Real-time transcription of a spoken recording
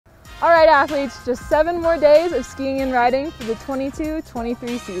All right, athletes, just 7 more days of skiing and riding for the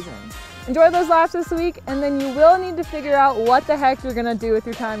 22-23 season. Enjoy those laps this week, and then you will need to figure out what the heck you're gonna do with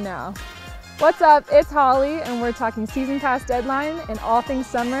your time now. What's up? It's Holly, and we're talking season pass deadline and all things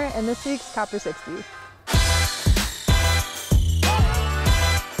summer in this week's Copper 60.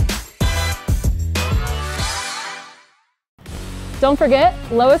 Don't forget,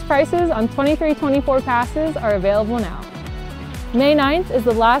 lowest prices on 23-24 passes are available now. May 9th is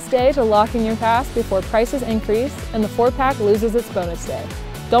the last day to lock in your pass before prices increase and the 4-pack loses its bonus day.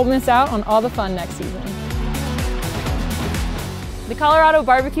 Don't miss out on all the fun next season. The Colorado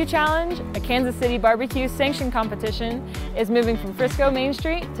Barbecue Challenge, a Kansas City barbecue sanctioned competition, is moving from Frisco Main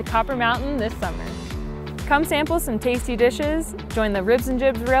Street to Copper Mountain this summer. Come sample some tasty dishes, join the Ribs and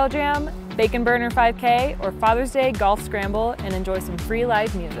Jibs Rail Jam, Bacon Burner 5K, or Father's Day Golf Scramble and enjoy some free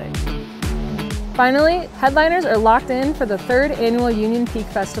live music. Finally, headliners are locked in for the 3rd annual Union Peak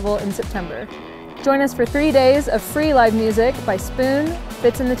Festival in September. Join us for 3 days of free live music by Spoon,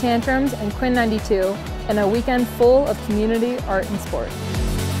 Fits in the Tantrums, and Quinn 92, and a weekend full of community, art, and sport.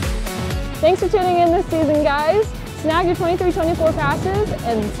 Thanks for tuning in this season, guys. Snag your 23-24 passes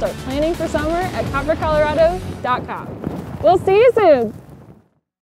and start planning for summer at coppercolorado.com. We'll see you soon.